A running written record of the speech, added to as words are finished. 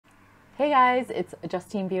Hey guys, it's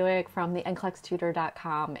Justine Buick from the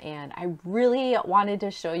NCLEXtutor.com, and I really wanted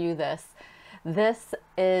to show you this. This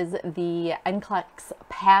is the NCLEX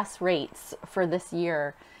pass rates for this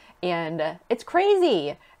year, and it's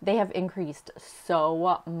crazy. They have increased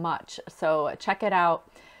so much. So check it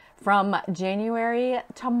out. From January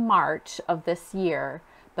to March of this year,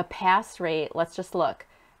 the pass rate, let's just look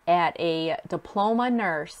at a diploma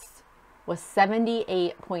nurse, was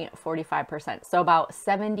 78.45%. So about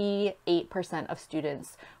 78% of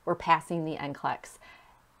students were passing the NCLEX.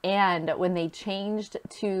 And when they changed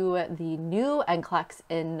to the new NCLEX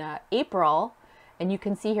in April, and you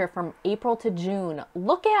can see here from April to June,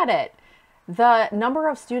 look at it. The number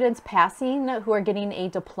of students passing who are getting a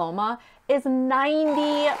diploma is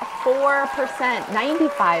 94%,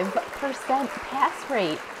 95% pass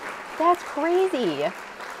rate. That's crazy.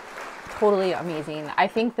 Totally amazing. I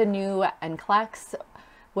think the new NCLEX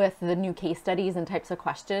with the new case studies and types of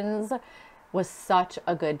questions was such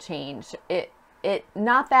a good change. It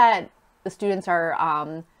not that the students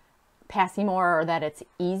are passing more or that it's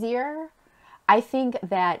easier. I think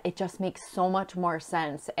that it just makes so much more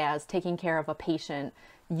sense as taking care of a patient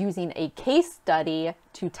using a case study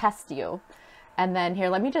to test you. And then here,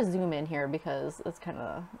 let me just zoom in here because it's kind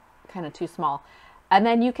of too small. And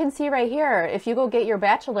then you can see right here, if you go get your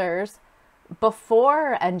bachelor's,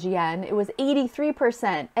 before NGN, it was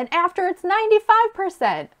 83%, and after it's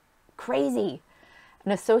 95%. Crazy.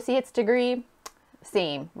 An associate's degree,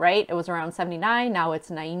 same, right? It was around 79, now it's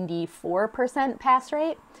 94% pass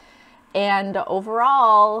rate. And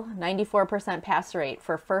overall, 94% pass rate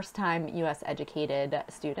for first-time US educated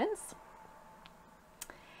students.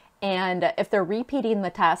 And if they're repeating the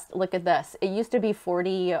test, look at this. It used to be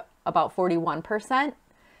about 41%.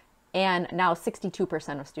 And now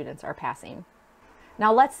 62% of students are passing.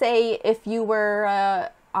 Now let's say if you were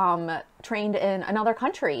trained in another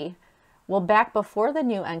country, well, back before the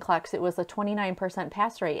new NCLEX, it was a 29%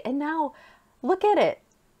 pass rate. And now look at it.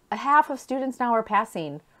 A half of students now are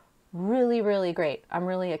passing. Really, really great. I'm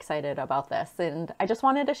really excited about this. And I just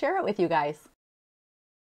wanted to share it with you guys.